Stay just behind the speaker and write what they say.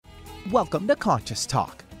Welcome to Conscious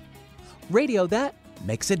Talk, radio that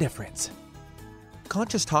makes a difference.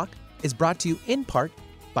 Conscious Talk is brought to you in part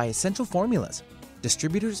by Essential Formulas,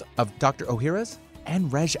 distributors of Dr. Ohhira's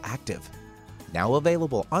and Reg Active, now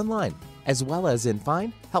available online as well as in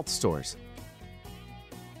fine health stores.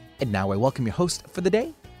 And now I welcome your host for the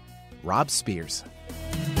day, Rob Spears.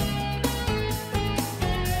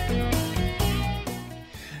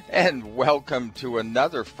 And welcome to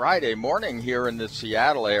another Friday morning here in the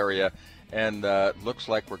Seattle area. And looks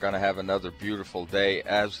like we're going to have another beautiful day,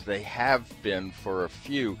 as they have been for a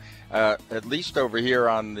few, at least over here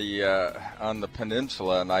on the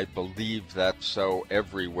peninsula, and I believe that's so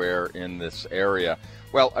everywhere in this area.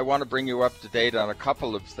 Well, I want to bring you up to date on a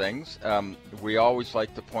couple of things. We always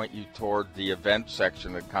like to point you toward the event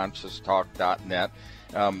section at conscioustalk.net.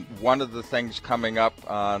 One of the things coming up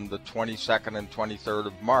on the 22nd and 23rd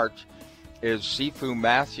of March is Sifu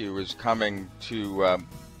Matthew is coming to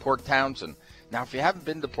Port Townsend. Now, if you haven't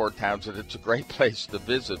been to Port Townsend, it's a great place to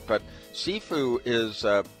visit, but Sifu is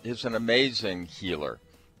an amazing healer.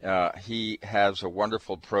 He has a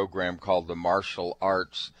wonderful program called the Martial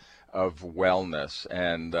Arts of Wellness,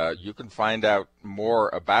 and you can find out more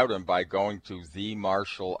about him by going to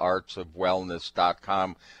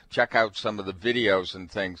themartialartsofwellness.com. Check out some of the videos and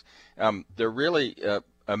things. They're really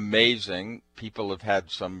amazing. People have had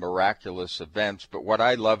some miraculous events, but what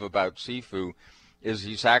I love about Sifu is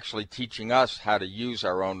he's actually teaching us how to use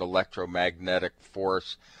our own electromagnetic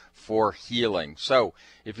force for healing. So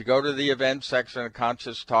if you go to the event section of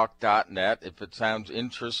conscioustalk.net, if it sounds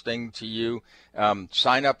interesting to you,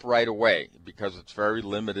 sign up right away, because it's very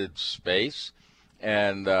limited space,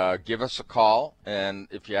 and give us a call. And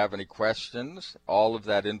if you have any questions, all of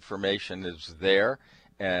that information is there,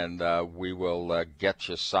 and we will get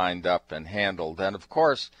you signed up and handled. And of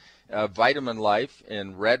course, Vitamin Life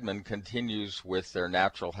in Redmond continues with their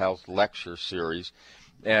natural health lecture series,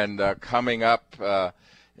 and coming up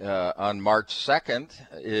on March 2nd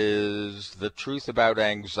is The Truth About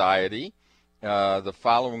Anxiety. The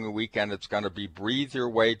following weekend, it's going to be Breathe Your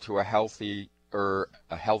Way to a Healthier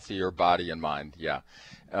Body and Mind. Yeah.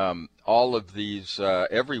 All of these,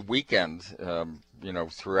 every weekend,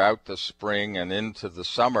 throughout the spring and into the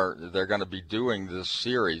summer, they're going to be doing this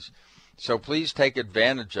series. So please take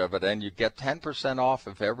advantage of it, and you get 10% off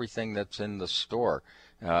of everything that's in the store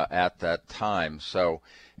at that time. So,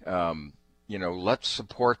 let's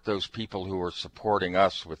support those people who are supporting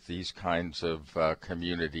us with these kinds of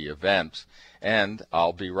community events. And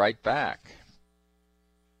I'll be right back.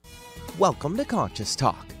 Welcome to Conscious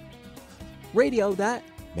Talk, radio that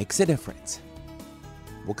makes a difference.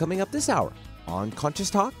 Well, coming up this hour on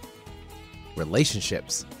Conscious Talk,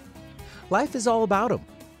 relationships. Life is all about them,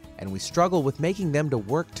 and we struggle with making them to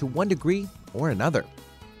work to one degree or another.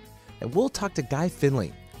 And we'll talk to Guy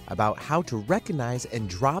Finley about how to recognize and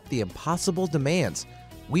drop the impossible demands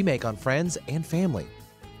we make on friends and family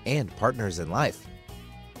and partners in life.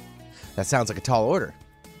 That sounds like a tall order,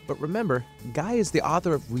 but remember, Guy is the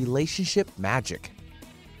author of Relationship Magic.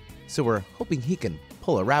 So we're hoping he can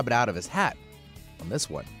pull a rabbit out of his hat on this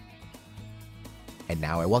one. And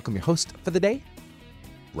now I welcome your host for the day,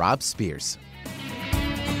 Rob Spears.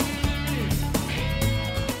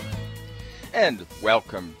 And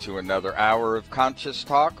welcome to another hour of Conscious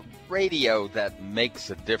Talk, radio that makes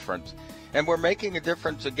a difference. And we're making a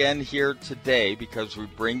difference again here today because we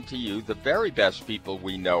bring to you the very best people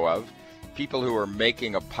we know of, people who are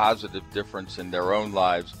making a positive difference in their own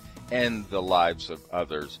lives and the lives of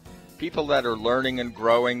others. People that are learning and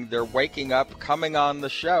growing, they're waking up, coming on the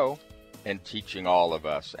show, and teaching all of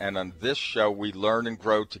us. And on this show, we learn and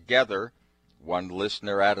grow together, one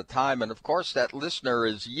listener at a time. And of course, that listener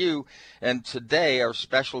is you. And today, our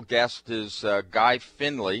special guest is Guy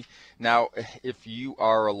Finley. Now, if you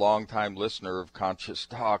are a longtime listener of Conscious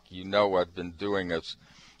Talk, you know I've been doing this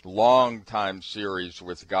long-time series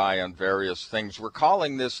with Guy on various things. We're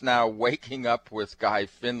calling this now Waking Up with Guy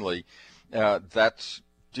Finley. That's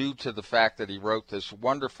due to the fact that he wrote this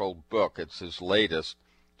wonderful book. It's his latest.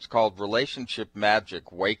 It's called Relationship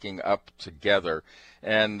Magic, Waking Up Together.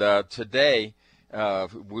 And today,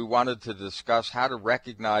 we wanted to discuss how to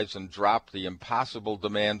recognize and drop the impossible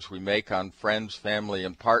demands we make on friends, family,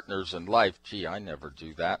 and partners in life. Gee, I never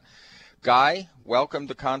do that. Guy, welcome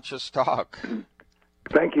to Conscious Talk.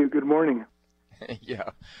 Thank you. Good morning. Yeah.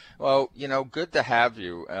 Well, good to have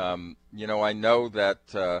you. I know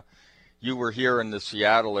that you were here in the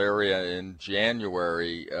Seattle area in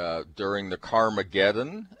January during the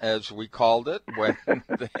Carmageddon, as we called it, when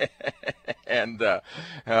and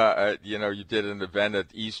you did an event at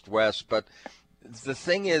East West. But the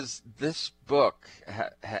thing is, this book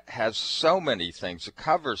has so many things. It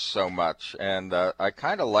covers so much, and I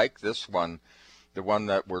kind of like this one, the one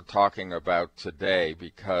that we're talking about today,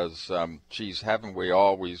 because, geez, haven't we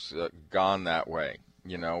always gone that way?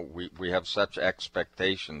 You know, we have such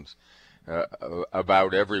expectations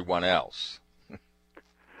about everyone else.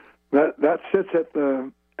 That sits at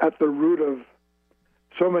the root of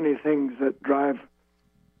so many things that drive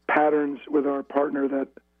patterns with our partner that,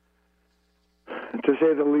 to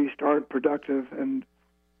say the least, aren't productive. And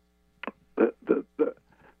the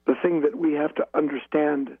thing that we have to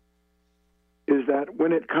understand is that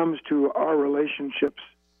when it comes to our relationships,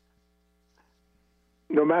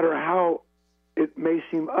 no matter how it may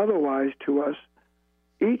seem otherwise to us,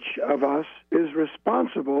 each of us is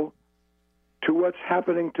responsible to what's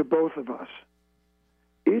happening to both of us.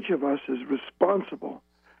 Each of us is responsible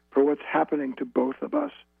for what's happening to both of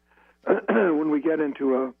us. When we get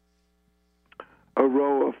into a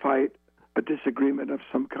row, a fight, a disagreement of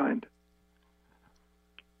some kind,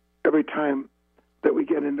 every time that we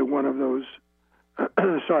get into one of those,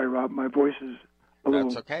 sorry, Rob, my voice is a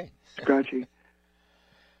little okay. Scratchy.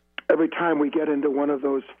 Every time we get into one of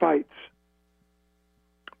those fights,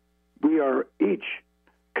 we are each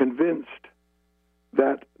convinced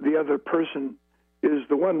that the other person is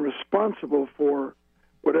the one responsible for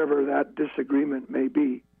whatever that disagreement may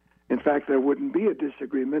be. In fact, there wouldn't be a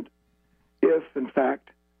disagreement if, in fact,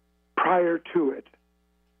 prior to it,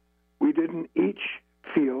 we didn't each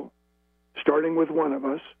feel, starting with one of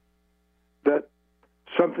us, that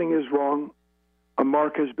something is wrong, a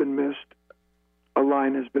mark has been missed, a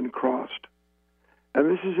line has been crossed. And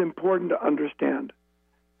this is important to understand,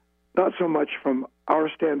 not so much from our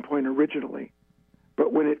standpoint originally,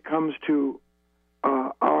 but when it comes to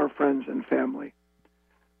our friends and family.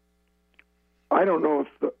 I don't know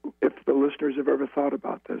if the listeners have ever thought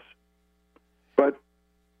about this, but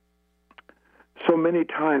so many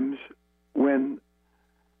times when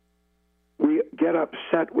we get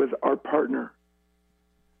upset with our partner,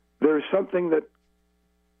 there's something that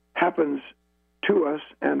happens to us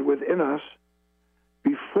and within us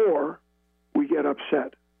before we get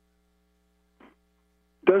upset.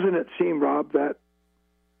 Doesn't it seem, Rob, that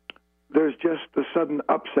there's just the sudden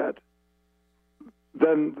upset,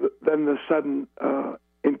 then the sudden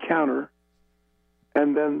encounter,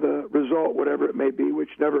 and then the result, whatever it may be, which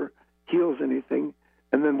never heals anything,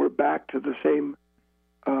 and then we're back to the same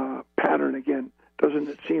pattern again. Doesn't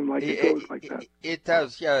it seem like it goes like that? It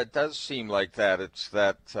does, yeah, it does seem like that. It's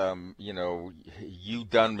that, you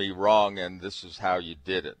done me wrong, and this is how you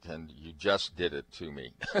did it, and you just did it to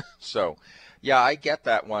me. So, yeah, I get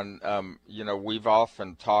that one. We've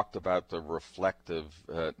often talked about the reflective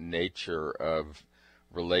nature of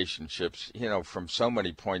relationships, from so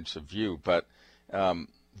many points of view, but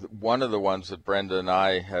one of the ones that Brenda and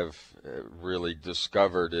I have really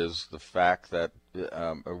discovered is the fact that,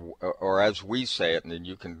 or as we say it, and then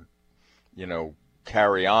you can,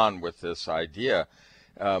 carry on with this idea,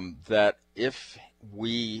 that if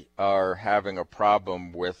we are having a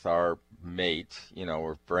problem with our mate,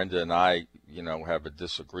 or Brenda and I, have a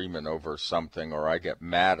disagreement over something, or I get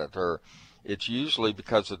mad at her, it's usually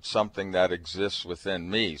because it's something that exists within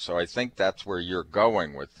me. So I think that's where you're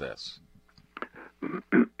going with this.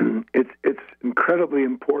 It's incredibly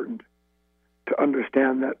important to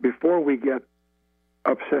understand that before we get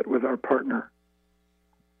upset with our partner,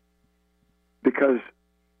 because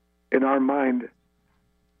in our mind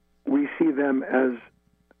we see them as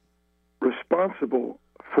responsible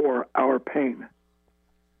for our pain,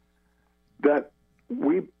 that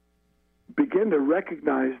we begin to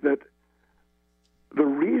recognize that the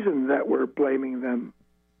reason that we're blaming them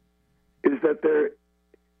is that there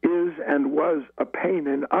is and was a pain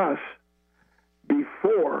in us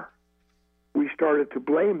before we started to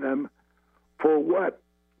blame them for what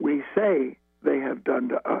we say they have done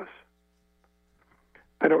to us.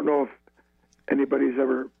 I don't know if anybody's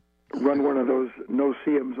ever run one of those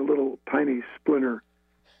no-see-ums, a little tiny splinter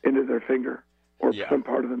into their finger or some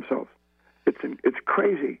part of themselves. It's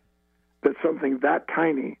crazy that something that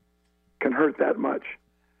tiny can hurt that much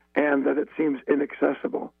and that it seems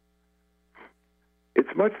inaccessible.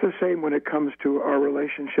 It's much the same when it comes to our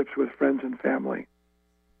relationships with friends and family.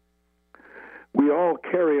 We all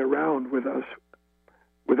carry around with us,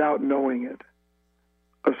 without knowing it,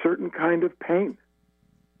 a certain kind of pain.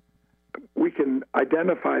 We can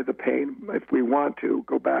identify the pain if we want to,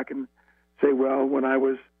 go back and say, well, when I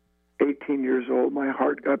was 18 years old, my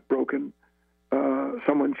heart got broken.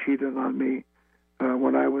 Someone cheated on me.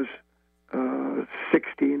 When I was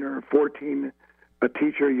 16 or 14, a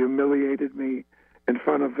teacher humiliated me in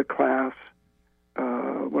front of the class.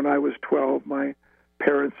 when I was 12, my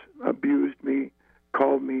parents abused me,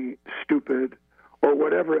 called me stupid, or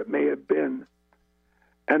whatever it may have been.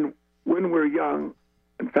 And when we're young,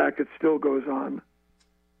 in fact, it still goes on,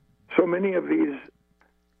 so many of these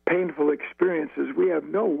painful experiences, we have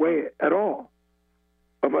no way at all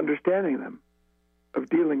of understanding them, of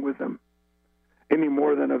dealing with them, any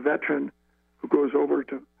more than a veteran who goes over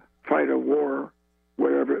to fight a war,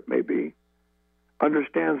 wherever it may be,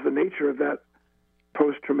 understands the nature of that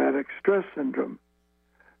post-traumatic stress syndrome.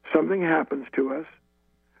 Something happens to us.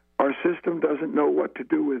 Our system doesn't know what to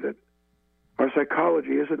do with it. Our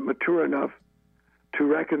psychology isn't mature enough to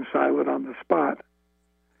reconcile it on the spot.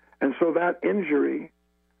 And so that injury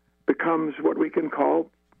becomes what we can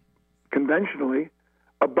call conventionally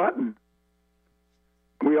a button.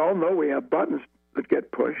 We all know we have buttons that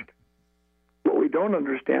get pushed. What we don't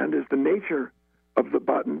understand is the nature of the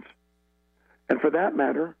buttons, and for that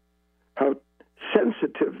matter, how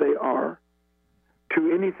sensitive they are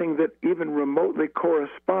to anything that even remotely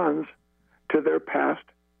corresponds to their past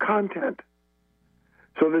content.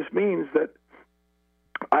 So this means that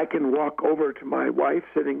I can walk over to my wife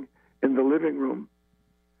sitting in the living room,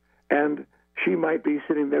 and she might be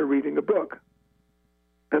sitting there reading a book.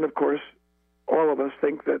 And of course, all of us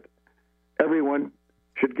think that everyone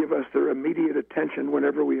should give us their immediate attention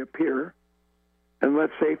whenever we appear. And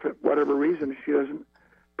let's say for whatever reason she doesn't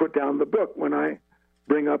put down the book when I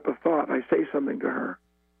bring up a thought, I say something to her.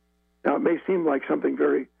 Now, it may seem like something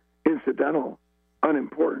very incidental,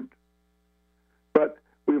 unimportant, but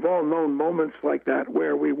we've all known moments like that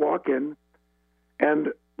where we walk in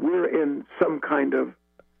and we're in some kind of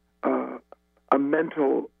a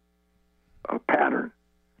mental pattern.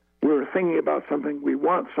 We're thinking about something, we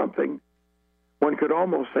want something. One could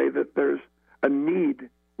almost say that there's a need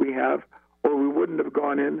we have, or we wouldn't have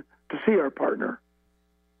gone in to see our partner.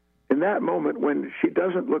 In that moment, when she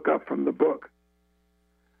doesn't look up from the book,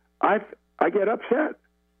 I get upset.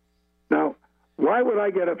 Now, why would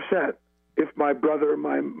I get upset if my brother,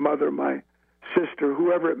 my mother, my sister,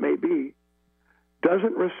 whoever it may be,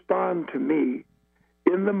 doesn't respond to me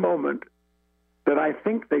in the moment that I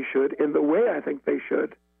think they should, in the way I think they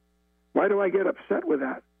should? Why do I get upset with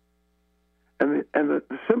that? And the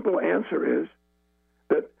simple answer is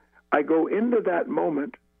that I go into that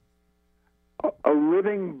moment a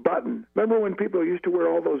living button. Remember when people used to wear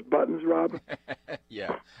all those buttons, Rob?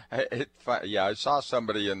 Yeah, I saw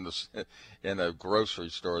somebody in a grocery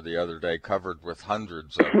store the other day covered with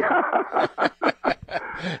hundreds of them.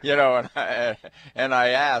 You know, and I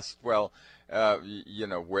asked, well, you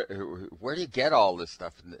know, where do you get all this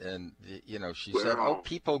stuff? And you know, she said, "Oh,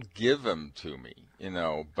 people give them to me." You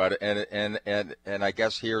know, but and I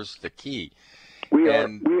guess here's the key. We are,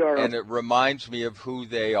 and it reminds me of who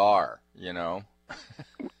they are. You know.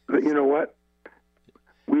 You know what?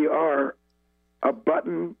 We are a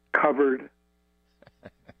button-covered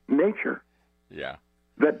nature. Yeah.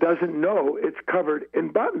 That doesn't know it's covered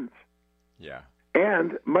in buttons. Yeah.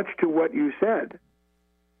 And much to what you said,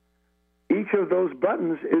 each of those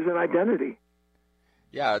buttons is an identity.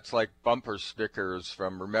 Yeah, it's like bumper stickers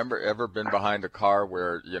from, remember, ever been behind a car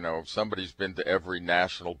where, you know, somebody's been to every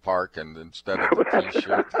national park and instead of the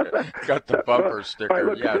T-shirt, got the bumper sticker.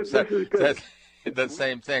 Look, yeah, it's the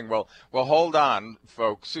same thing. Well, hold on,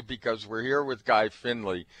 folks, because we're here with Guy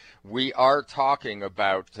Finley. We are talking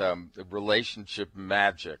about relationship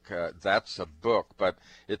magic. That's a book, but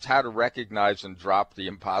it's how to recognize and drop the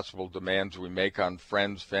impossible demands we make on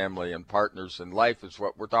friends, family, and partners in life is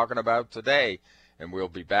what we're talking about today. And we'll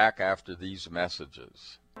be back after these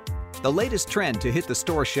messages. The latest trend to hit the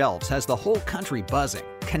store shelves has the whole country buzzing.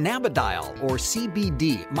 Cannabidiol, or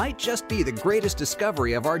CBD, might just be the greatest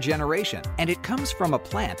discovery of our generation, and it comes from a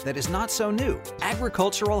plant that is not so new,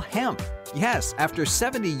 agricultural hemp. Yes, after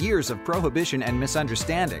 70 years of prohibition and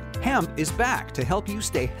misunderstanding, hemp is back to help you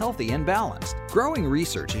stay healthy and balanced. Growing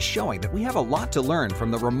research is showing that we have a lot to learn from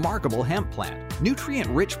the remarkable hemp plant.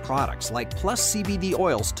 Nutrient-rich products like Plus CBD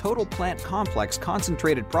Oil's Total Plant Complex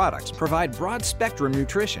concentrated products provide broad-spectrum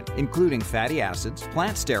nutrition, including fatty acids,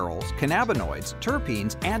 plant sterols, cannabinoids,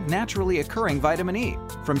 terpenes, and naturally occurring vitamin E.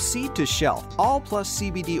 From seed to shelf, all Plus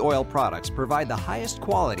CBD Oil products provide the highest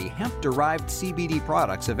quality hemp-derived CBD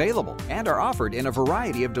products available and are offered in a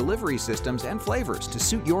variety of delivery systems and flavors to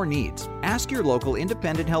suit your needs. Ask your local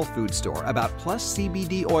independent health food store about Plus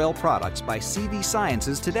CBD Oil products by CV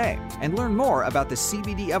Sciences today and learn more about the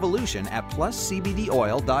CBD evolution at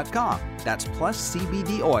pluscbdoil.com. That's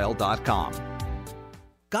pluscbdoil.com.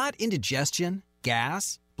 Got indigestion,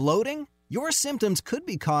 gas, bloating? Your symptoms could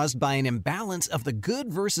be caused by an imbalance of the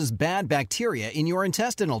good versus bad bacteria in your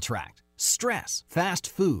intestinal tract. Stress, fast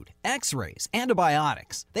food, x-rays,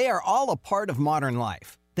 antibiotics, they are all a part of modern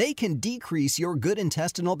life. They can decrease your good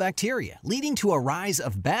intestinal bacteria, leading to a rise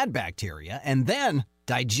of bad bacteria and then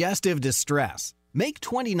digestive distress. Make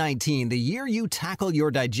 2019 the year you tackle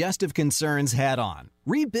your digestive concerns head on.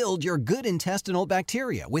 Rebuild your good intestinal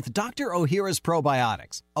bacteria with Dr. Ohhira's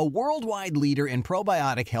Probiotics, a worldwide leader in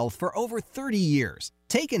probiotic health for over 30 years.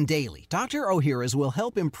 Taken daily, Dr. Ohhira's will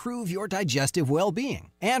help improve your digestive well-being.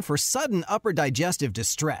 And for sudden upper digestive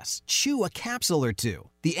distress, chew a capsule or two.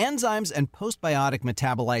 The enzymes and postbiotic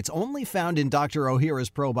metabolites only found in Dr. Ohhira's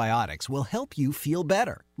Probiotics will help you feel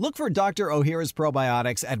better. Look for Dr. Ohhira's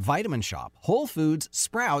Probiotics at Vitamin Shop, Whole Foods,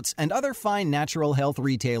 Sprouts, and other fine natural health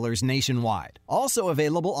retailers nationwide. Also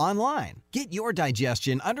available online. Get your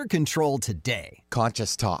digestion under control today.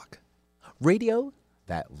 Conscious Talk, radio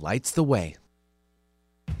that lights the way.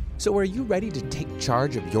 So are you ready to take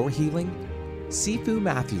charge of your healing? Sifu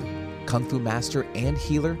Matthew, Kung Fu master and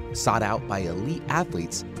healer sought out by elite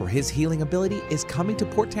athletes for his healing ability, is coming to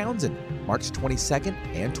Port Townsend March 22nd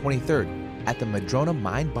and 23rd at the Madrona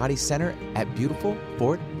Mind Body Center at beautiful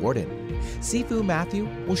Fort Worden. Sifu Matthew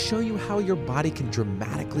will show you how your body can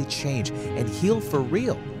dramatically change and heal for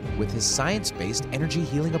real with his science-based energy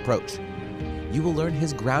healing approach. You will learn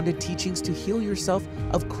his grounded teachings to heal yourself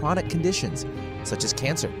of chronic conditions such as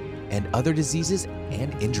cancer and other diseases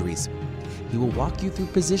and injuries. He will walk you through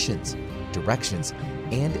positions, directions,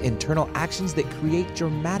 and internal actions that create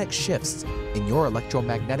dramatic shifts in your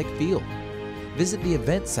electromagnetic field. Visit the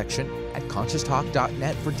events section at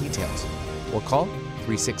conscioustalk.net for details or call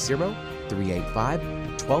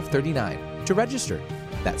 360-385-1239 to register.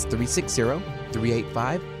 That's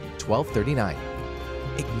 360-385-1239.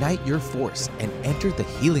 Ignite your force and enter the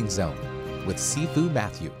healing zone with Sifu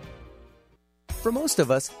Matthew. For most of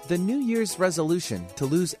us, the New Year's resolution to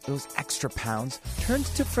lose those extra pounds turns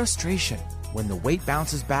to frustration when the weight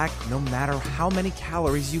bounces back no matter how many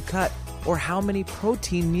calories you cut or how many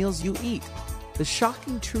protein meals you eat. The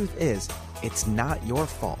shocking truth is, it's not your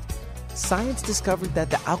fault. Science discovered that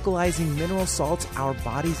the alkalizing mineral salts our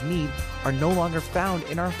bodies need are no longer found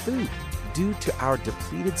in our food due to our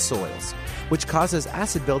depleted soils, which causes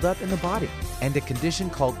acid buildup in the body and a condition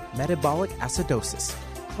called metabolic acidosis.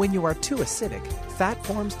 When you are too acidic, fat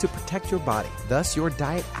forms to protect your body. Thus, your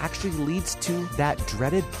diet actually leads to that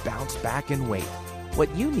dreaded bounce back in weight.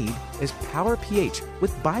 What you need is Power pH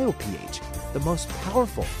with BioPH, the most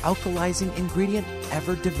powerful alkalizing ingredient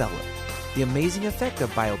ever developed. The amazing effect of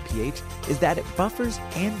BioPH is that it buffers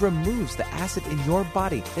and removes the acid in your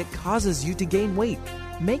body that causes you to gain weight.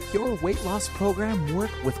 Make your weight loss program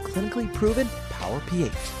work with clinically proven Power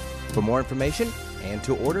pH. For more information and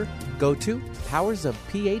to order, go to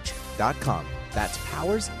powersofph.com. That's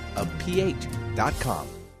powersofph.com.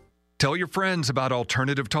 Tell your friends about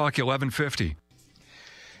Alternative Talk 1150.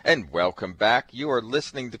 And welcome back. You are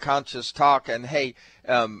listening to Conscious Talk. And hey,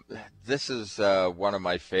 this is one of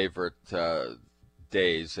my favorite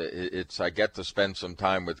days. I get to spend some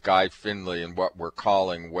time with Guy Finley and what we're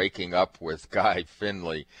calling Waking Up with Guy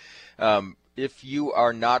Finley. If you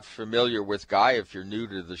are not familiar with Guy, if you're new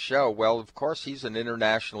to the show, well, of course, he's an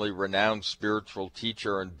internationally renowned spiritual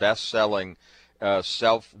teacher and best-selling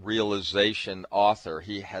self-realization author.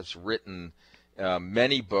 He has written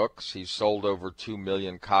many books. He's sold over 2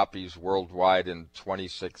 million copies worldwide in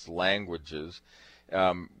 26 languages.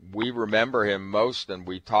 We remember him most, and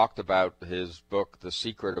we talked about his book, The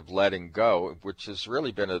Secret of Letting Go, which has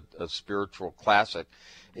really been a spiritual classic.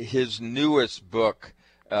 His newest book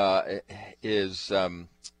is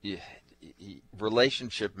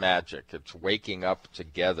Relationship Magic. It's Waking Up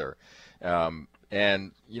Together.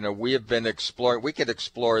 And, you know, we have been exploring, we could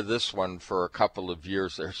explore this one for a couple of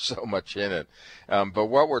years. There's so much in it. But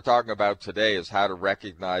what we're talking about today is how to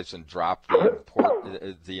recognize and drop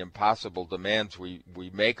the impossible demands we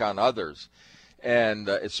make on others, and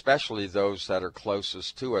especially those that are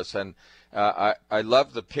closest to us. And I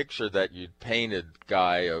love the picture that you painted,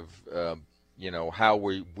 Guy, of you know, how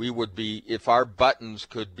we would be, if our buttons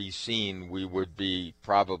could be seen, we would be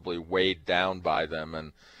probably weighed down by them.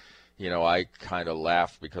 And, you know, I kind of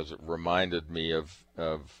laughed because it reminded me of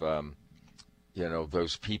you know,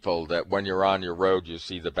 those people that when you're on your road, you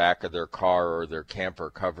see the back of their car or their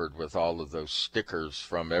camper covered with all of those stickers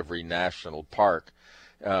from every national park,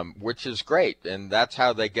 which is great. And that's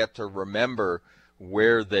how they get to remember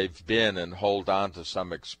where they've been and hold on to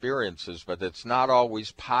some experiences, but it's not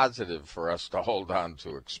always positive for us to hold on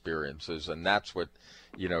to experiences, and that's what,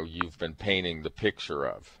 you know, you've been painting the picture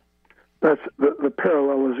of. That's the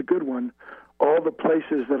parallel is a good one. All the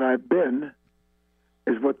places that I've been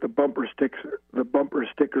is what the bumper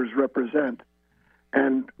stickers represent.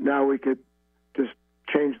 And now we could just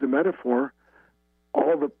change the metaphor.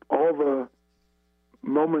 All the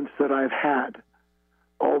moments that I've had,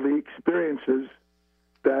 all the experiences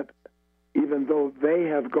that, even though they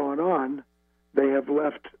have gone on, they have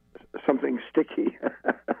left something sticky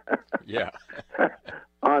yeah.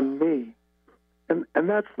 on me. And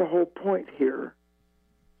that's the whole point here.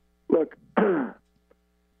 Look,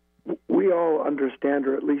 we all understand,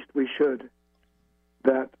 or at least we should,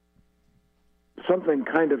 that something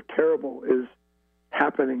kind of terrible is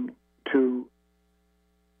happening to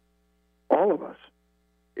all of us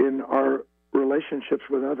in our relationships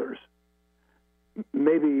with others.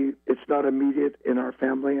 Maybe it's not immediate in our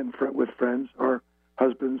family and with friends, our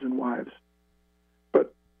husbands and wives,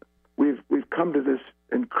 but we've come to this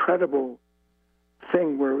incredible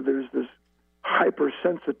thing where there's this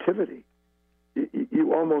hypersensitivity.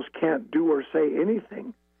 You almost can't do or say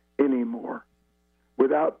anything anymore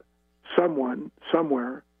without someone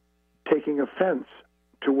somewhere taking offense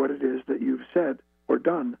to what it is that you've said or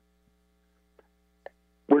done.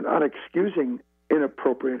 We're not excusing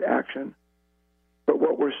inappropriate action, but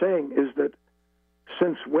what we're saying is that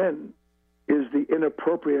since when is the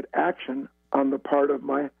inappropriate action on the part of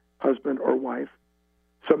my husband or wife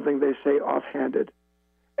something they say offhanded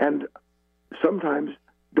and sometimes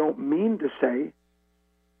don't mean to say,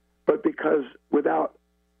 but because without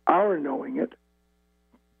our knowing it,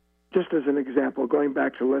 just as an example, going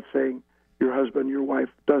back to, let's say, your husband, your wife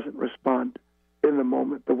doesn't respond in the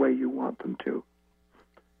moment the way you want them to.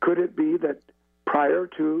 Could it be that prior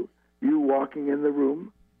to you walking in the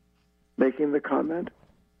room, making the comment,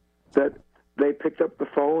 that they picked up the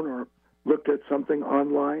phone or looked at something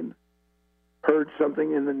online, heard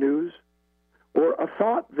something in the news, or a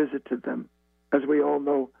thought visited them? As we all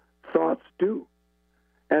know, thoughts do.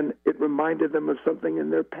 And it reminded them of something in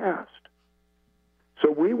their past. So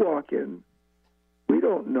we walk in, we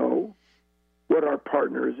don't know what our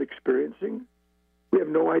partner is experiencing. We have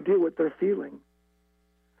no idea what they're feeling.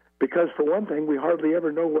 Because for one thing, we hardly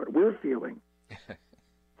ever know what we're feeling.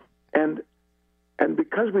 And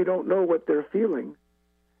because we don't know what they're feeling,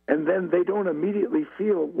 and then they don't immediately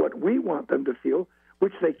feel what we want them to feel,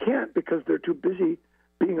 which they can't because they're too busy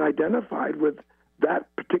being identified with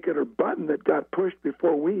that particular button that got pushed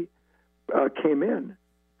before we came in.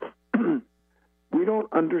 We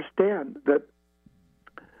don't understand that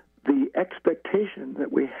the expectation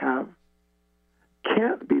that we have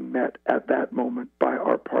can't be met at that moment by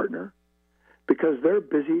our partner because they're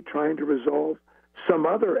busy trying to resolve some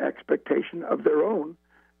other expectation of their own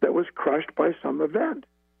that was crushed by some event.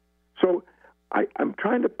 So I'm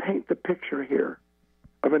trying to paint the picture here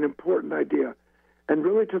of an important idea, and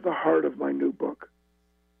really to the heart of my new book.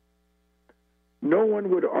 No one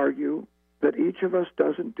would argue that each of us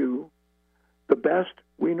doesn't do the best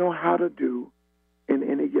we know how to do in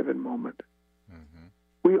any given moment. Mm-hmm.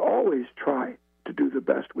 We always try to do the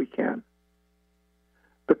best we can.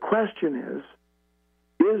 The question is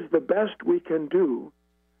the best we can do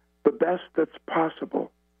the best that's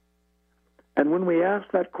possible? And when we ask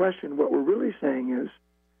that question, what we're really saying is,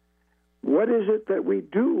 what is it that we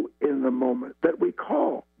do in the moment that we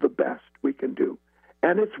call the best we can do?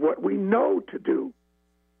 And it's what we know to do.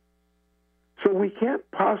 So we can't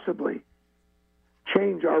possibly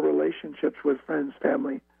change our relationships with friends,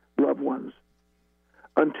 family, loved ones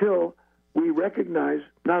until we recognize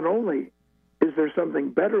not only is there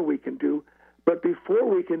something better we can do, but before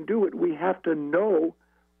we can do it, we have to know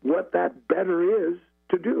what that better is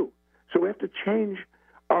to do. So we have to change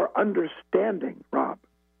our understanding, Rob.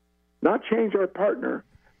 Not change our partner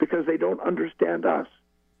because they don't understand us,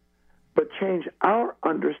 but change our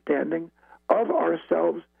understanding of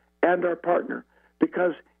ourselves and our partner,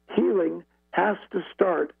 because healing has to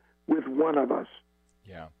start with one of us.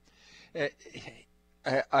 Yeah.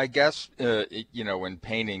 I guess, in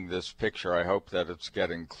painting this picture, I hope that it's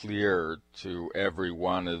getting clear to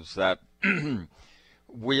everyone is that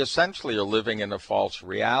we essentially are living in a false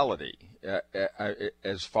reality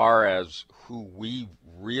as far as who we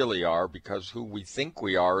really are, because who we think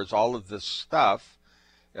we are is all of this stuff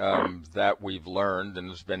that we've learned and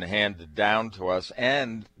has been handed down to us.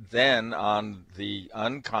 And then on the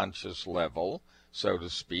unconscious level, so to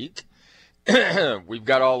speak, we've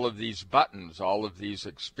got all of these buttons, all of these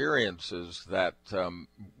experiences that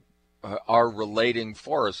are relating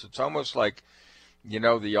for us. It's almost like,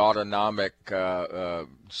 the autonomic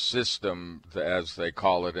system, as they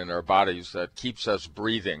call it, in our bodies that keeps us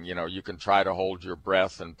breathing. You can try to hold your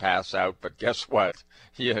breath and pass out, but guess what?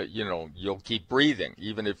 You'll keep breathing,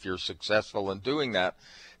 even if you're successful in doing that.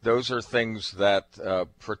 Those are things that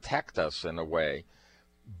protect us in a way.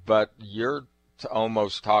 But you're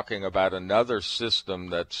almost talking about another system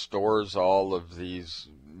that stores all of these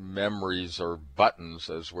memories or buttons,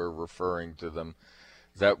 as we're referring to them,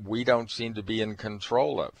 that we don't seem to be in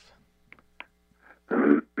control of.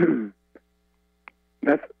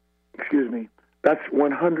 That's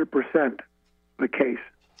 100% the case.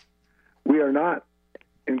 We are not,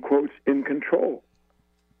 in quotes, in control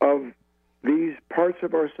of these parts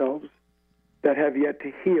of ourselves that have yet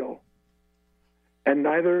to heal. And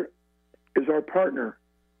neither is our partner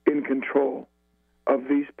in control of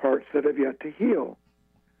these parts that have yet to heal.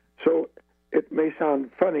 So it may sound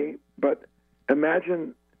funny, but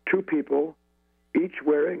imagine two people, each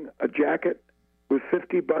wearing a jacket with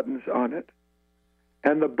 50 buttons on it,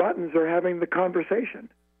 and the buttons are having the conversation.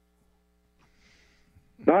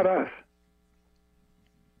 Not us.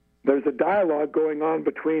 There's a dialogue going on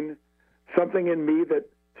between something in me that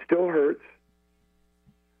still hurts,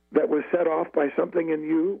 that was set off by something in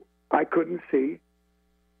you I couldn't see.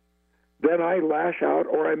 Then I lash out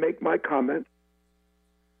or I make my comment,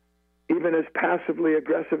 even as passively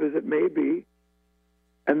aggressive as it may be,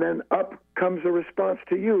 and then up comes a response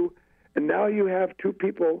to you, and now you have two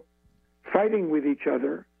people fighting with each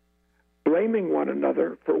other, blaming one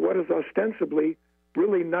another for what is ostensibly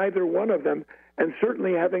really neither one of them, and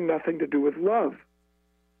certainly having nothing to do with love.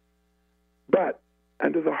 But,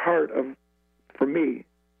 and to the heart of, for me,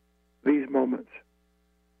 these moments,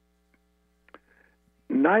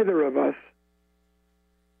 neither of us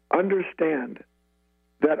understand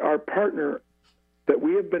that our partner that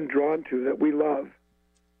we have been drawn to, that we love,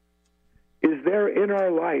 is there in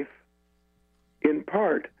our life, in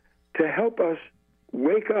part, to help us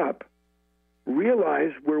wake up,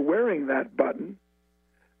 realize we're wearing that button,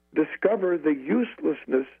 discover the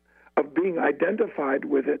uselessness of being identified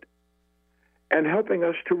with it, and helping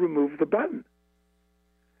us to remove the button.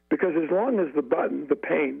 Because as long as the button, the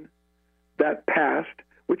pain, that past,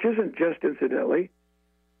 which isn't just incidentally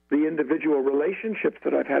the individual relationships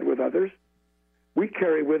that I've had with others, we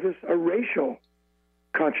carry with us a racial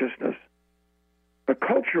consciousness, a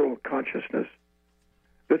cultural consciousness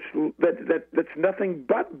that's nothing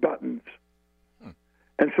but buttons.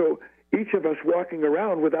 And so each of us walking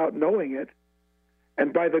around without knowing it,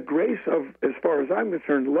 and by the grace of, as far as I'm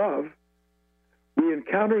concerned, love, we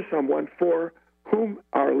encounter someone for whom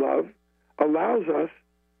our love allows us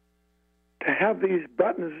to have these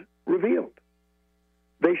buttons revealed.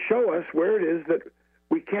 They show us where it is that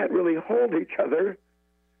we can't really hold each other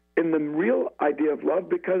in the real idea of love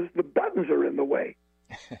because the buttons are in the way.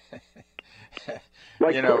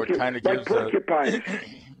 Like it kind of gives porcupines.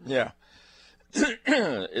 Yeah.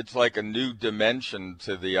 It's like a new dimension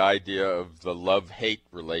to the idea of the love-hate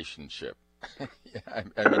relationship.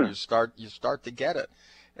 I mean, you start to get it.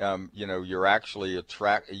 You're actually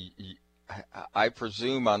I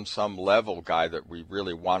presume on some level, Guy, that we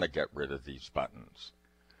really want to get rid of these buttons.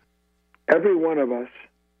 Every one of us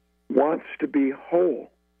wants to be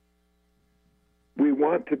whole. We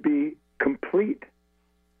want to be complete.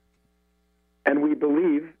 And we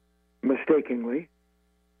believe, mistakenly,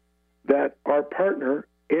 that our partner,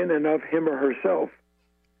 in and of him or herself,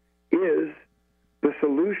 is the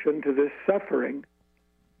solution to this suffering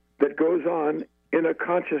that goes on in a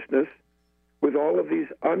consciousness with all of these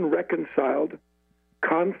unreconciled,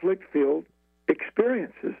 conflict-filled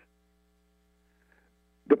experiences.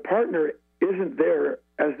 The partner isn't there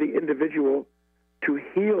as the individual to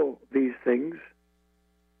heal these things.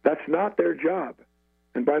 That's not their job.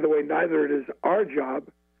 And by the way, neither it is our job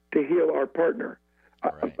to heal our partner.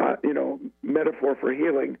 Right. Metaphor for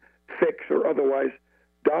healing, fix or otherwise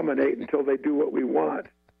dominate until they do what we want.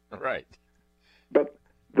 Right. But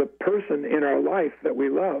the person in our life that we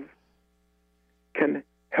love can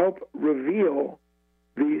help reveal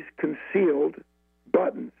these concealed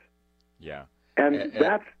buttons. Yeah. And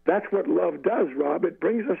that's what love does, Rob. It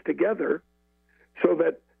brings us together so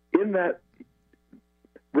that in that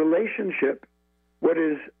relationship, what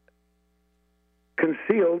is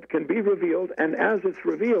concealed can be revealed, and as it's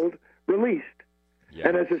revealed, released. Yeah.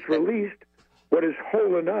 And as it's released, what is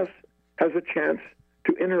whole in us has a chance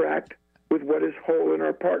to interact with what is whole in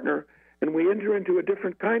our partner, and we enter into a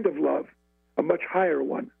different kind of love, a much higher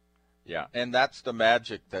one. Yeah, and that's the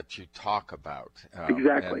magic that you talk about.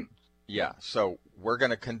 Exactly. So we're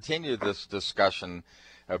going to continue this discussion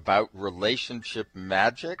about relationship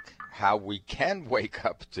magic, how we can wake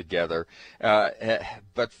up together.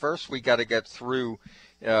 But first we got to get through,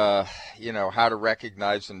 how to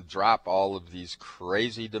recognize and drop all of these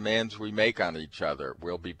crazy demands we make on each other.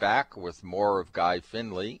 We'll be back with more of Guy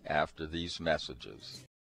Finley after these messages.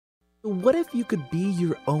 What if you could be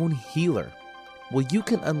your own healer? Well, you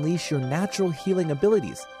can unleash your natural healing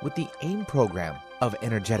abilities with the AIM program of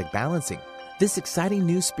energetic balancing. This exciting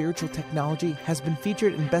new spiritual technology has been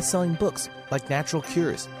featured in best-selling books like Natural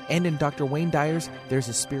Cures, and in Dr. Wayne Dyer's There's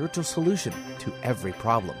a Spiritual Solution to Every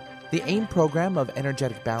Problem. The AIM program of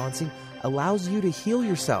energetic balancing allows you to heal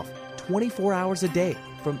yourself 24 hours a day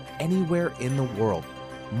from anywhere in the world.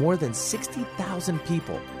 More than 60,000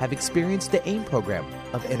 people have experienced the AIM program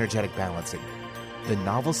of energetic balancing. The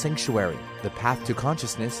novel Sanctuary, The Path to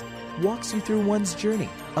Consciousness, walks you through one's journey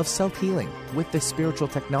of self-healing with this spiritual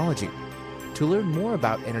technology. To learn more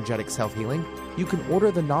about energetic self-healing, you can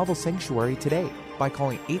order the novel Sanctuary today by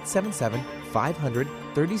calling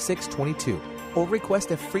 877-500-3622 or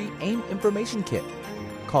request a free AIM information kit.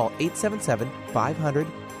 Call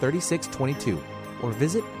 877-500-3622 or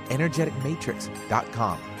visit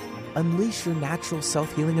energeticmatrix.com. Unleash your natural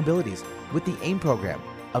self-healing abilities with the AIM program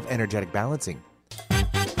of energetic balancing.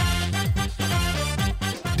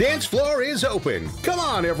 Dance floor is open. Come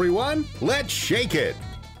on, everyone. Let's shake it.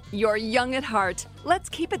 You're young at heart. Let's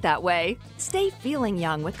keep it that way. Stay feeling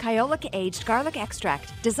young with Kyolic Aged Garlic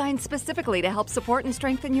Extract, designed specifically to help support and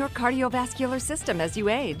strengthen your cardiovascular system as you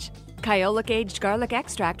age. Kyolic Aged Garlic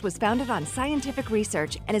Extract was founded on scientific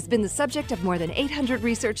research and has been the subject of more than 800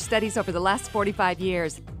 research studies over the last 45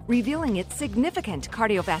 years, revealing its significant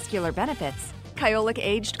cardiovascular benefits. Kyolic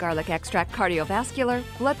Aged Garlic Extract cardiovascular,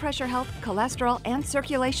 blood pressure health, cholesterol, and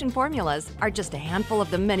circulation formulas are just a handful of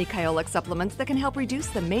the many Kyolic supplements that can help reduce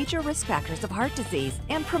the major risk factors of heart disease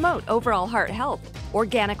and promote overall heart health.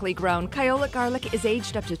 Organically grown, Kyolic garlic is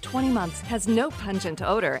aged up to 20 months, has no pungent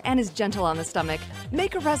odor, and is gentle on the stomach.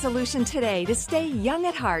 Make a resolution today to stay young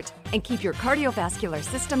at heart and keep your cardiovascular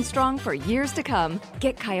system strong for years to come.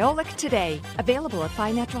 Get Kyolic today. Available at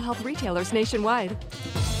fine natural health retailers nationwide.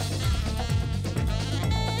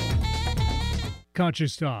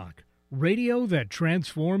 Conscious Talk, radio that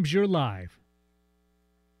transforms your life.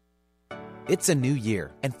 It's a new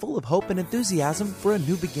year and full of hope and enthusiasm for a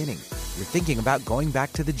new beginning. You're thinking about going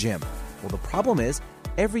back to the gym. Well, the problem is,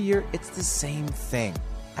 every year it's the same thing.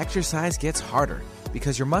 Exercise gets harder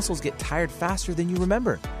because your muscles get tired faster than you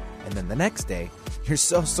remember. And then the next day, you're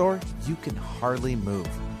so sore you can hardly move.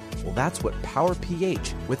 Well, that's what Power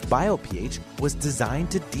pH with BioPH was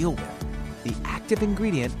designed to deal with. The active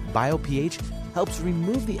ingredient, BioPH, helps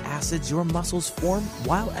remove the acids your muscles form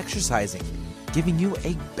while exercising, giving you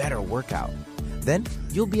a better workout. Then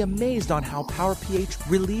you'll be amazed on how Power pH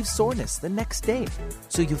relieves soreness the next day,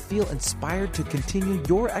 so you'll feel inspired to continue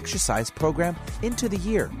your exercise program into the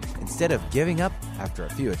year instead of giving up after a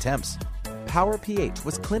few attempts. Power pH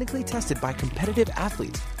was clinically tested by competitive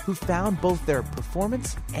athletes who found both their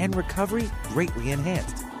performance and recovery greatly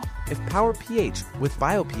enhanced. If Power pH with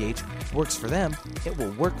BioPH works for them, it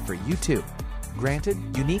will work for you too. Granted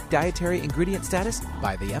unique dietary ingredient status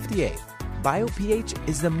by the FDA. BioPH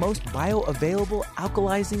is the most bioavailable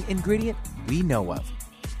alkalizing ingredient we know of.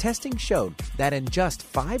 Testing showed that in just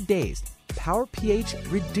 5 days, Power pH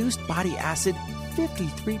reduced body acid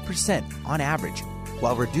 53% on average,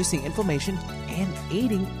 while reducing inflammation and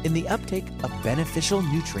aiding in the uptake of beneficial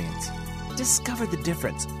nutrients. Discover the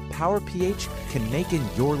difference Power pH can make in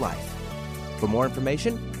your life. For more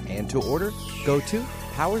information and to order, go to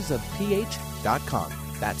powersofph.com.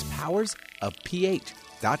 That's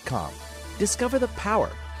powersofph.com. Discover the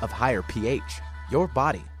power of higher pH. Your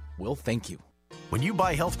body will thank you. When you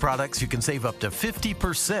buy health products, you can save up to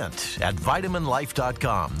 50% at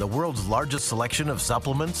VitaminLife.com, the world's largest selection of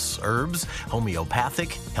supplements, herbs,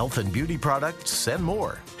 homeopathic, health and beauty products, and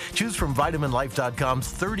more. Choose from VitaminLife.com's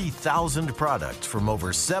 30,000 products from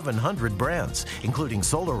over 700 brands, including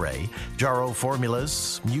Solaray, Jarrow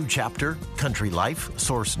Formulas, New Chapter, Country Life,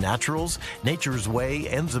 Source Naturals, Nature's Way,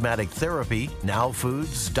 Enzymatic Therapy, Now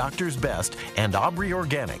Foods, Doctor's Best, and Aubrey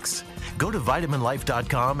Organics. Go to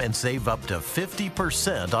VitaminLife.com and save up to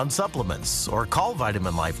 50% on supplements, or call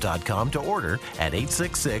VitaminLife.com to order at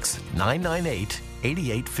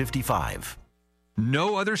 866-998-8855.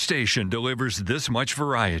 No other station delivers this much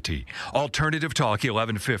variety. Alternative Talk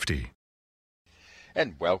 1150.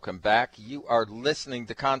 And welcome back. You are listening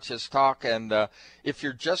to Conscious Talk, and if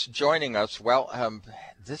you're just joining us, well,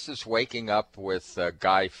 this is Waking Up with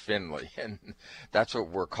Guy Finley, and that's what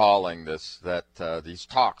we're calling this, these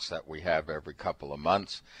talks that we have every couple of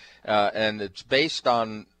months. And it's based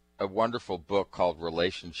on a wonderful book called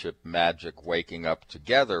Relationship Magic, Waking Up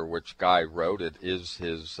Together, which Guy wrote. It is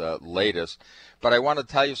his latest. But I want to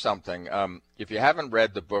tell you something. If you haven't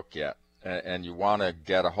read the book yet and you want to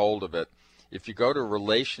get a hold of it, if you go to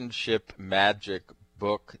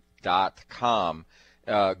relationshipmagicbook.com,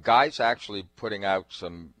 Guy's actually putting out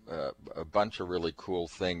a bunch of really cool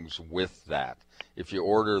things with that. if you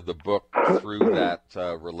order the book through that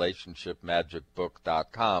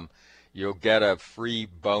relationshipmagicbook.com, you'll get a free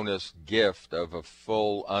bonus gift of a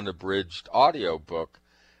full unabridged audio book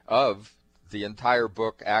of the entire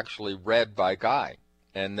book actually read by Guy.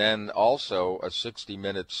 And then also a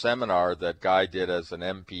 60-minute seminar that Guy did as an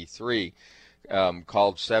MP3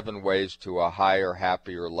 called 7 Ways to a Higher,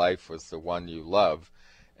 Happier Life with the One You Love.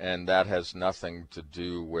 And that has nothing to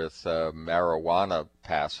do with marijuana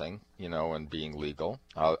passing, and being legal,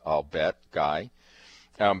 I'll bet, Guy.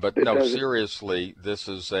 But no, seriously, this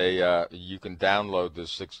is you can download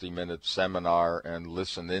this 60-minute seminar and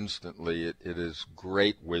listen instantly. It is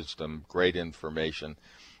great wisdom, great information.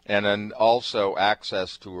 And then also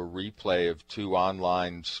access to a replay of 2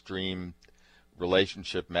 online streamed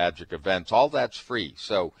Relationship Magic events. All that's free.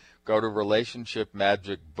 So go to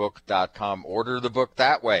relationshipmagicbook.com, order the book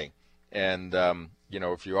that way. And,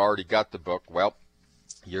 if you already got the book, well,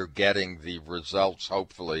 you're getting the results,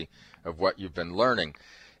 hopefully, of what you've been learning.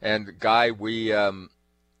 And Guy, we had,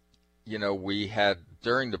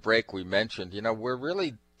 during the break, we mentioned, we're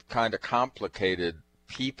really kind of complicated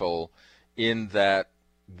people in that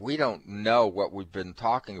we don't know what we've been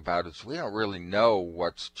talking about. Is we don't really know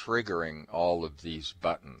what's triggering all of these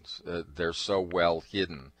buttons. They're so well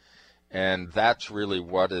hidden. And that's really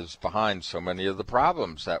what is behind so many of the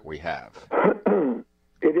problems that we have.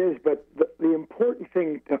 It is, but the important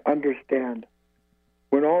thing to understand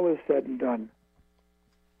when all is said and done,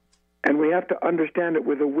 and we have to understand it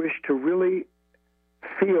with a wish to really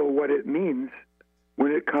feel what it means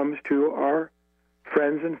when it comes to our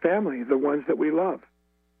friends and family, the ones that we love.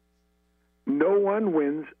 No one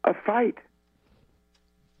wins a fight.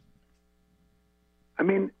 I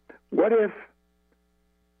mean, what if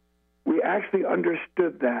we actually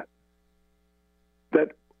understood that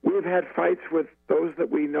we've had fights with those that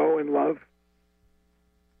we know and love,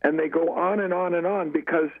 and they go on and on and on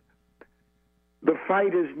because the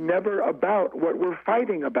fight is never about what we're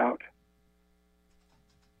fighting about.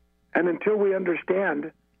 And until we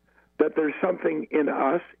understand that there's something in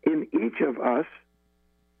us, in each of us,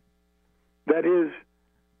 that is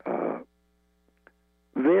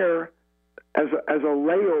there as a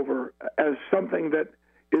layover, as something that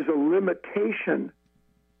is a limitation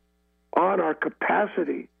on our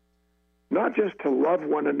capacity, not just to love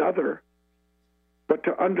one another, but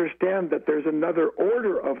to understand that there's another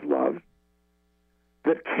order of love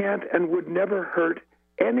that can't and would never hurt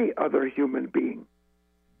any other human being.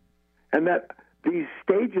 And that these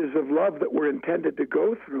stages of love that we're intended to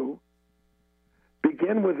go through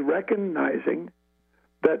begin with recognizing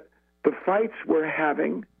that the fights we're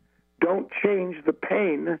having don't change the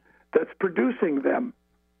pain that's producing them.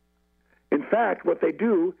 In fact, what they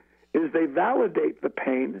do is they validate the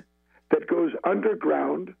pain that goes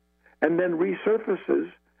underground and then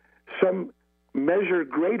resurfaces some measure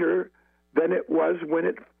greater than it was when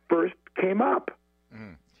it first came up.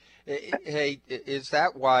 Mm. Hey, is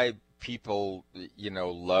that why people,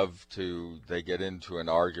 love to, they get into an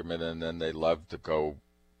argument and then they love to go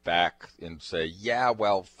back and say, yeah,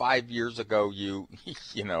 well, 5 years ago you,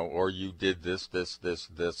 or you did this,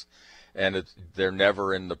 and they're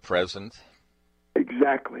never in the present?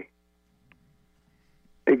 Exactly.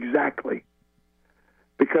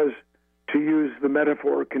 Because to use the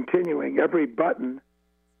metaphor continuing, every button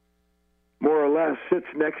more or less sits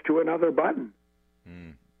next to another button.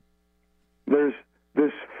 Mm. There's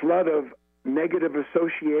this flood of negative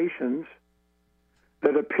associations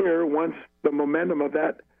that appear once the momentum of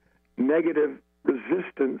that negative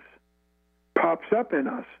resistance pops up in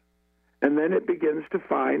us. And then it begins to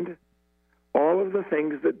find all of the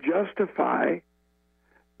things that justify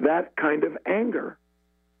that kind of anger.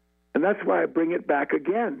 And that's why I bring it back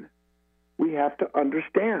again. We have to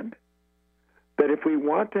understand that if we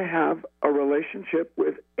want to have a relationship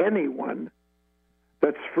with anyone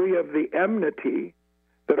that's free of the enmity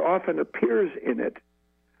that often appears in it,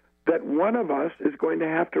 that one of us is going to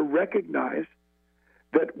have to recognize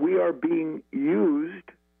that we are being used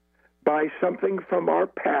by something from our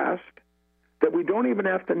past that we don't even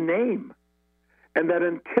have to name. And that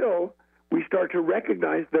until we start to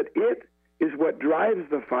recognize that it is what drives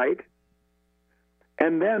the fight,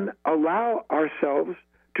 and then allow ourselves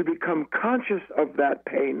to become conscious of that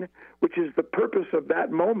pain, which is the purpose of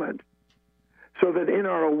that moment, so that in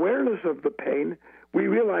our awareness of the pain, we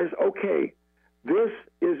realize, okay, this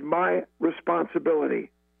is my responsibility.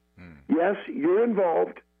 Yes, you're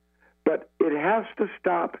involved, but it has to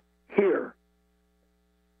stop here.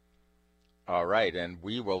 All right, and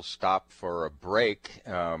we will stop for a break.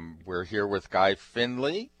 We're here with Guy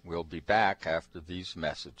Finley. We'll be back after these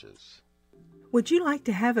messages. Would you like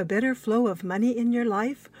to have a better flow of money in your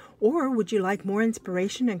life? Or would you like more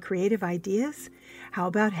inspiration and creative ideas? How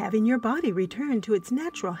about having your body return to its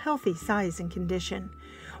natural healthy size and condition?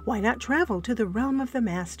 Why not travel to the realm of the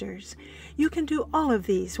masters? You can do all of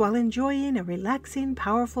these while enjoying a relaxing,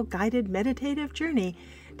 powerful, guided meditative journey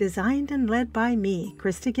designed and led by me,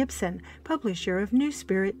 Krista Gibson, publisher of New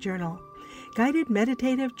Spirit Journal. Guided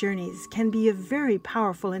meditative journeys can be a very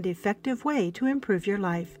powerful and effective way to improve your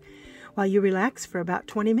life. While you relax for about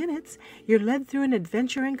 20 minutes, you're led through an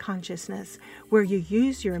adventure in consciousness where you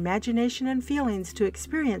use your imagination and feelings to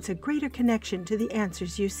experience a greater connection to the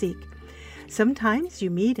answers you seek. Sometimes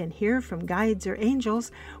you meet and hear from guides or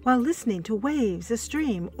angels while listening to waves, a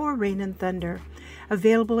stream, or rain and thunder.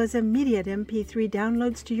 Available as immediate MP3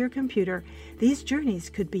 downloads to your computer, these journeys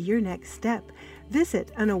could be your next step.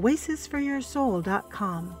 Visit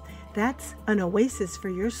anoasisforyoursoul.com. That's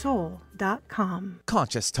anoasisforyoursoul.com.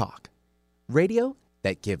 Conscious Talk. Radio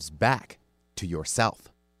that gives back to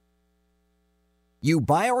yourself. You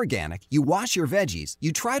buy organic, you wash your veggies,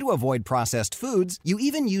 you try to avoid processed foods, you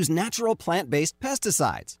even use natural plant-based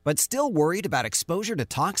pesticides, but still worried about exposure to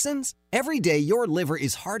toxins? Every day, your liver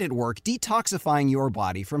is hard at work detoxifying your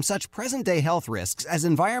body from such present-day health risks as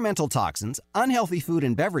environmental toxins, unhealthy food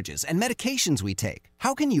and beverages, and medications we take.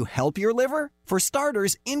 How can you help your liver? For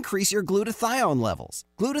starters, increase your glutathione levels.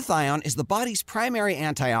 Glutathione is the body's primary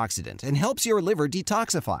antioxidant and helps your liver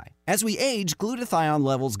detoxify. As we age, glutathione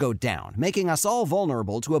levels go down, making us all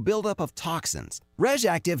vulnerable to a buildup of toxins.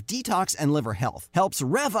 RegActive Detox and Liver Health helps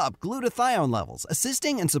rev up glutathione levels,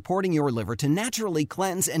 assisting and supporting your liver to naturally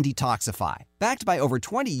cleanse and detoxify. Backed by over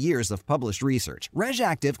 20 years of published research,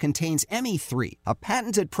 RegActive contains ME3, a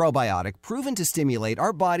patented probiotic proven to stimulate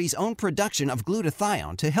our body's own production of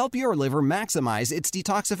glutathione to help your liver maximize its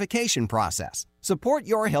detoxification process. Support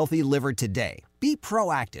your healthy liver today. Be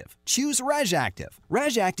proactive. Choose RegActive.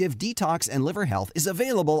 RegActive Detox and Liver Health is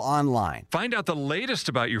available online. Find out the latest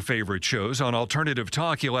about your favorite shows on Alternative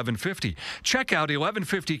Talk 1150. Check out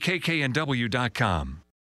 1150kknw.com.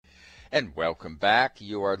 And welcome back.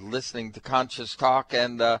 You are listening to Conscious Talk.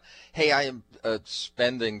 And, hey, I am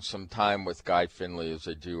spending some time with Guy Finley, as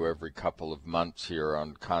I do every couple of months here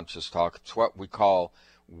on Conscious Talk. It's what we call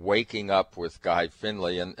Waking Up with Guy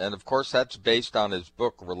Finley. And of course, that's based on his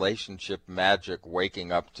book, Relationship Magic,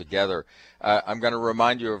 Waking Up Together. I'm going to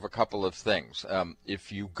remind you of a couple of things.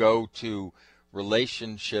 If you go to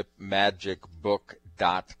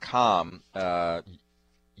relationshipmagicbook.com,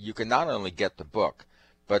 you can not only get the book,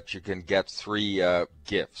 but you can get 3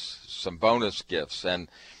 gifts, some bonus gifts. And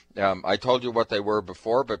I told you what they were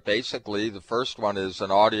before, but basically the first one is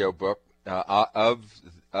an audio book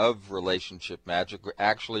of Relationship Magic,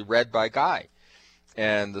 actually read by Guy.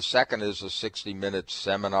 And the second is a 60-minute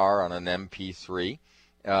seminar on an MP3.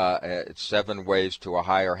 It's 7 ways to a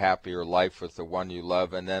higher, happier life with the one you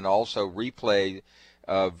love. And then also replay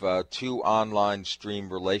of 2 online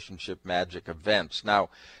stream Relationship Magic events. Now,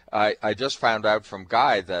 I just found out from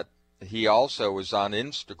Guy that he also is on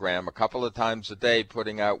Instagram a couple of times a day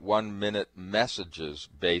putting out 1-minute messages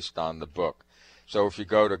based on the book. So if you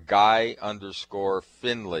go to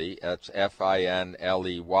Guy_Finley, that's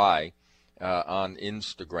Finley, on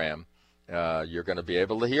Instagram, you're going to be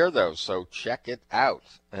able to hear those. So check it out.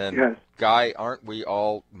 And yes. Guy, aren't we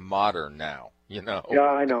all modern now? You know? Yeah,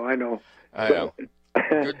 I know. I know.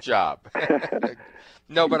 Good job.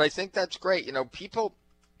 No, but I think that's great. You know, people,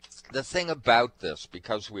 the thing about this,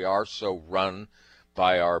 because we are so run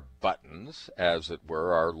by our buttons, as it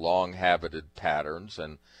were, our long-habited patterns,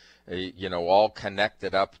 and you know, all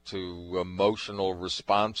connected up to emotional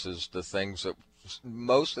responses to things that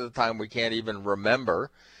most of the time we can't even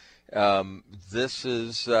remember. This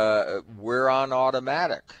is, we're on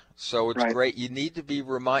automatic. So it's right. Great. You need to be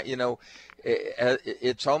you know,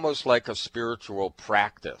 it's almost like a spiritual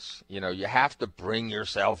practice. You know, you have to bring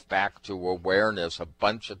yourself back to awareness a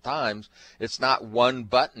bunch of times. It's not one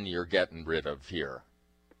button you're getting rid of here.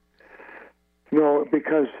 No,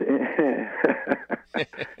 because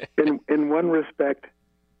in one respect,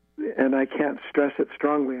 and I can't stress it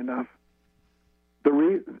strongly enough,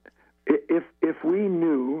 if we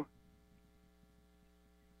knew,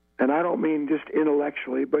 and I don't mean just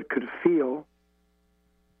intellectually, but could feel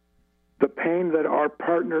the pain that our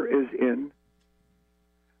partner is in,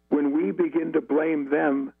 when we begin to blame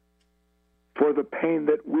them for the pain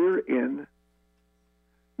that we're in,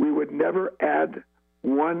 we would never add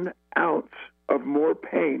 1 ounce of more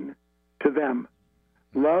pain to them.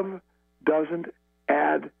 Love doesn't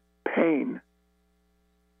add pain.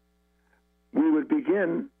 We would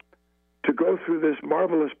begin to go through this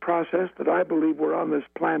marvelous process that I believe we're on this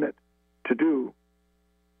planet to do,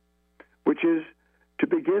 which is to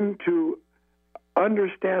begin to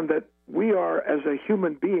understand that we are, as a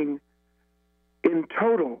human being, in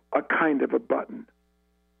total a kind of a button.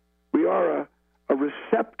 We are a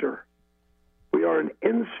receptor. We are an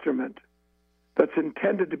instrument that's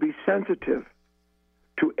intended to be sensitive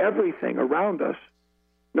to everything around us,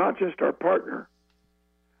 not just our partner.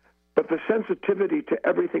 But the sensitivity to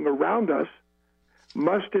everything around us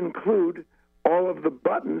must include all of the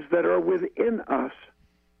buttons that are within us.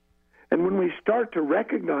 And when we start to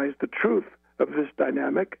recognize the truth of this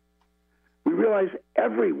dynamic, we realize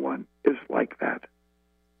everyone is like that.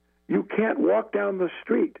 You can't walk down the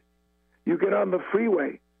street. You get on the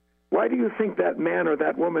freeway. Why do you think that man or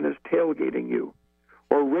that woman is tailgating you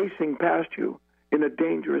or racing past you in a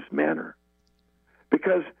dangerous manner?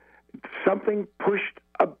 Because something pushed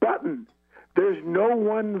a button. There's no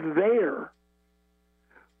one there.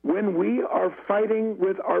 When we are fighting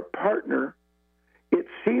with our partner, it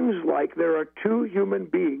seems like there are two human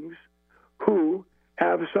beings who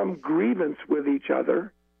have some grievance with each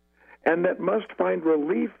other and that must find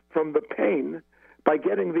relief from the pain by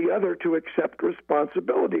getting the other to accept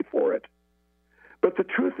responsibility for it. But the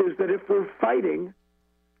truth is that if we're fighting,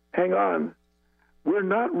 hang on, we're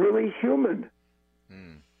not really human.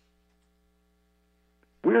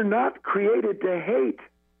 We're not created to hate.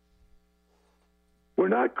 We're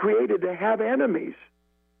not created to have enemies.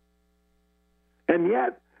 And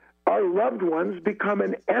yet, our loved ones become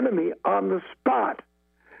an enemy on the spot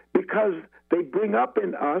because they bring up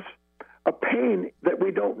in us a pain that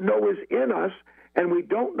we don't know is in us, and we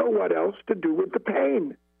don't know what else to do with the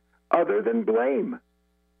pain other than blame.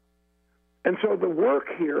 And so the work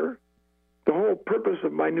here, the whole purpose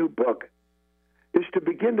of my new book, is to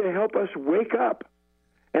begin to help us wake up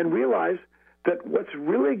and realize that what's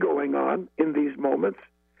really going on in these moments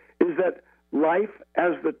is that life,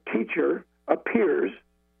 as the teacher, appears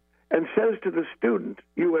and says to the student,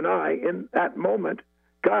 you and I, in that moment,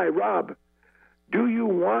 Guy, Rob, do you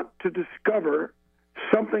want to discover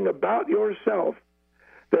something about yourself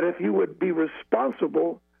that if you would be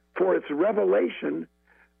responsible for its revelation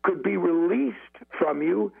could be released from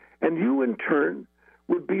you, and you in turn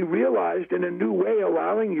would be realized in a new way,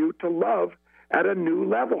 allowing you to love at a new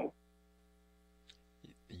level?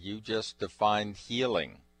 You just defined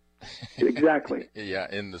healing. Exactly. Yeah,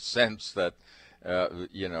 in the sense that,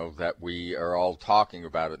 that we are all talking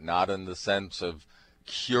about it, not in the sense of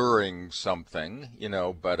curing something,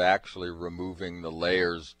 but actually removing the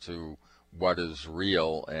layers to what is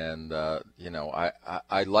real. And,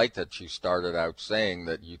 I like that you started out saying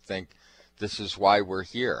that you think this is why we're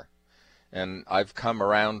here. And I've come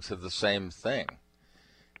around to the same thing.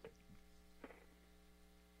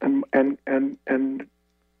 And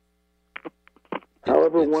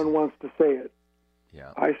however one wants to say it,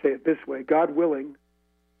 yeah. I say it this way: God willing,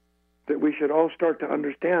 that we should all start to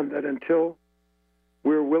understand that until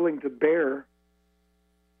we're willing to bear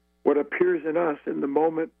what appears in us in the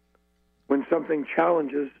moment when something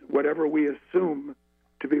challenges whatever we assume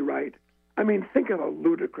to be right. I mean, think of how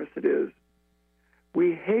ludicrous it is.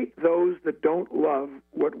 We hate those that don't love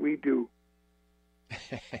what we do.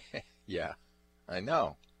 Yeah, I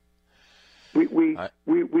know. We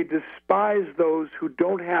despise those who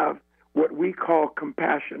don't have what we call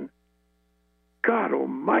compassion. God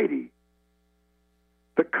Almighty.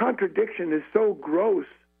 The contradiction is so gross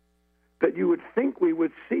that you would think we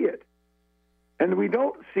would see it. And we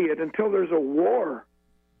don't see it until there's a war,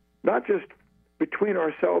 not just between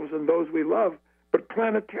ourselves and those we love, but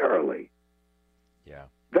planetarily. Yeah.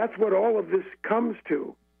 That's what all of this comes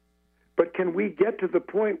to. But can we get to the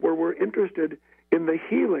point where we're interested in the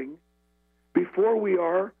healing before we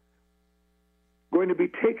are going to be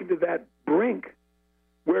taken to that brink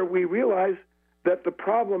where we realize that the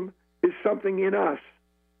problem is something in us,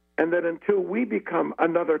 and that until we become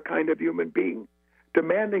another kind of human being,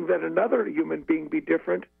 demanding that another human being be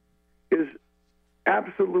different is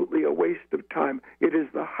absolutely a waste of time. It is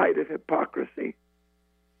the height of hypocrisy.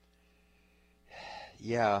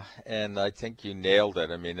 Yeah, and I think you nailed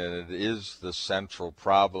it. I mean, and it is the central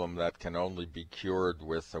problem that can only be cured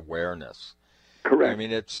with awareness. Correct. I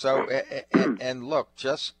mean, it's so, and look,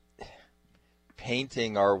 just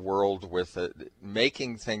painting our world with it,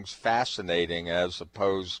 making things fascinating as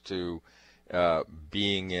opposed to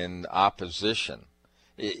being in opposition.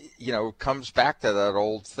 It comes back to that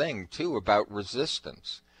old thing, too, about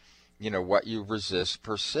resistance. What you resist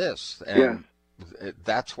persists. And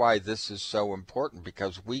that's why this is so important,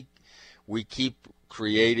 because we keep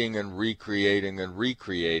creating and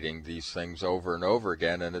recreating these things over and over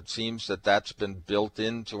again, and it seems that that's been built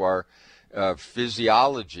into our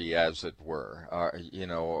physiology, as it were, our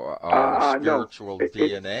spiritual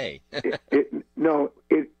DNA.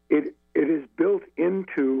 It is built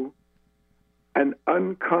into an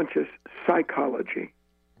unconscious psychology.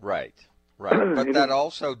 Right. But that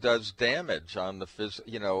also does damage on the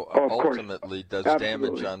ultimately does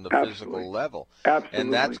damage on the physical level. Absolutely.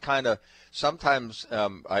 And that's kind of sometimes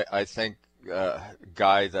I think,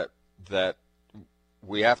 Guy, that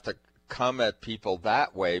we have to come at people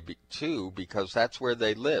that way too, because that's where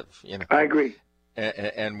they live. I agree.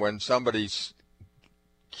 And when somebody's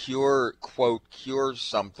cures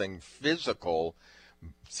something physical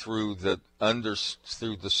through the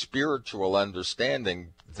spiritual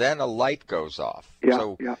understanding, then a light goes off.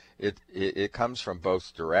 It comes from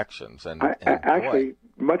both directions. And actually,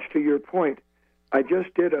 much to your point, I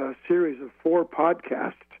just did a series of 4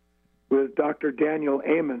 podcasts with Dr. Daniel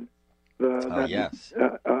Amen, Heal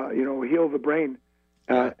the Brain,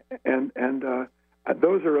 and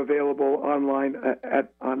those are available online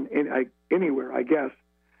anywhere, I guess.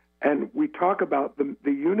 And we talk about the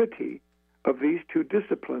unity of these two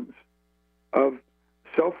disciplines of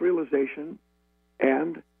self-realization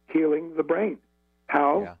and healing the brain.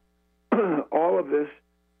 How all of this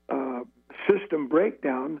system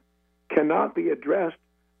breakdown cannot be addressed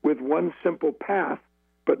with one simple path,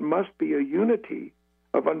 but must be a unity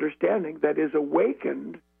of understanding that is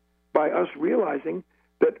awakened by us realizing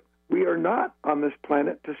that we are not on this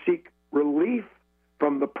planet to seek relief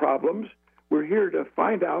from the problems. We're here to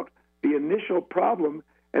find out the initial problem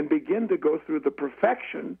and begin to go through the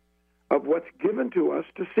perfection of what's given to us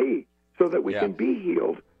to see, so that we can be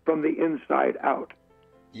healed from the inside out.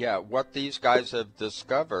 Yeah, what these guys have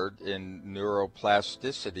discovered in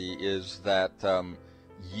neuroplasticity is that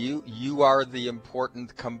you are the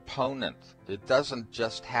important component. It doesn't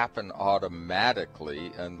just happen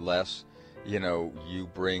automatically unless you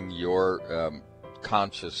bring your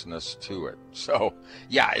consciousness to it. So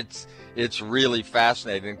it's really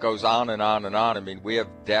fascinating. It goes on and on and on. I mean, we have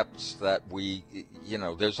depths that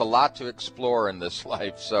there's a lot to explore in this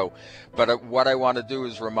life. So, but what I want to do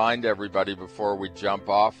is remind everybody before we jump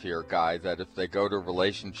off here, Guy, that if they go to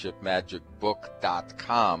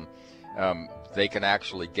relationshipmagicbook.com, they can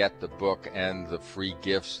actually get the book and the free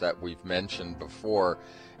gifts that we've mentioned before,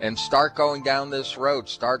 and start going down this road,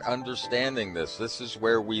 start understanding this. This is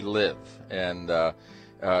where we live, and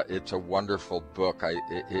it's a wonderful book.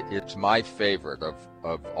 It's my favorite of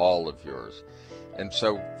all of yours. And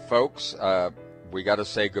so, folks, we got to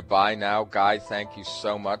say goodbye now. Guy, thank you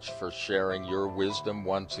so much for sharing your wisdom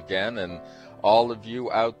once again, and all of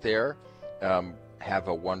you out there, have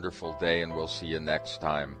a wonderful day, and we'll see you next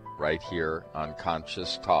time right here on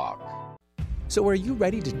Conscious Talk. So are you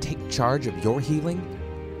ready to take charge of your healing?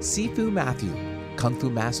 Sifu Matthew, Kung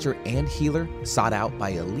Fu master and healer sought out by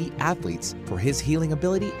elite athletes for his healing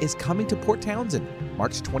ability, is coming to Port Townsend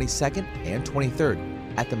March 22nd and 23rd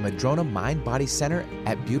at the Madrona Mind Body Center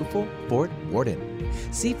at beautiful Fort Worden.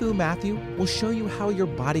 Sifu Matthew will show you how your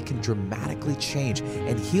body can dramatically change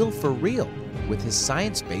and heal for real with his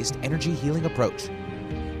science-based energy healing approach.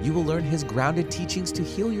 You will learn his grounded teachings to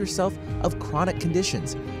heal yourself of chronic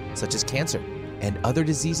conditions such as cancer and other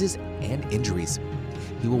diseases and injuries.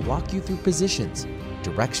 He will walk you through positions,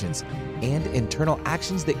 directions, and internal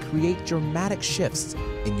actions that create dramatic shifts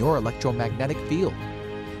in your electromagnetic field.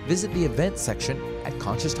 Visit the events section at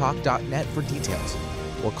conscioustalk.net for details,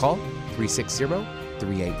 or call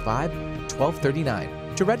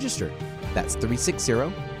 360-385-1239 to register. That's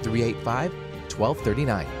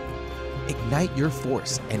 360-385-1239. Ignite your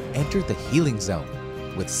force and enter the healing zone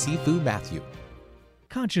with Sifu Matthew.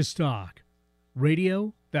 Conscious Talk,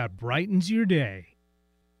 radio that brightens your day.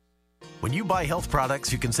 When you buy health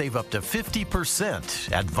products, you can save up to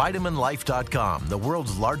 50% at vitaminlife.com, the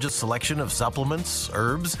world's largest selection of supplements,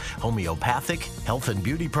 herbs, homeopathic, health and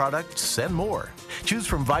beauty products, and more. Choose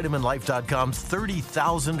from vitaminlife.com's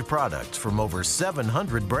 30,000 products from over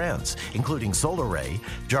 700 brands, including Solaray,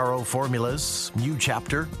 Jarrow Formulas, New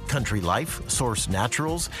Chapter, Country Life, Source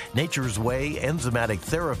Naturals, Nature's Way, Enzymatic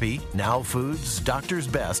Therapy, Now Foods, Doctor's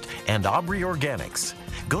Best, and Aubrey Organics.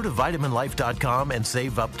 Go to vitaminlife.com and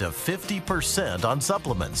save up to 50% on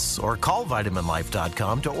supplements, or call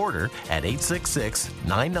vitaminlife.com to order at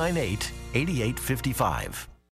 866-998-8855.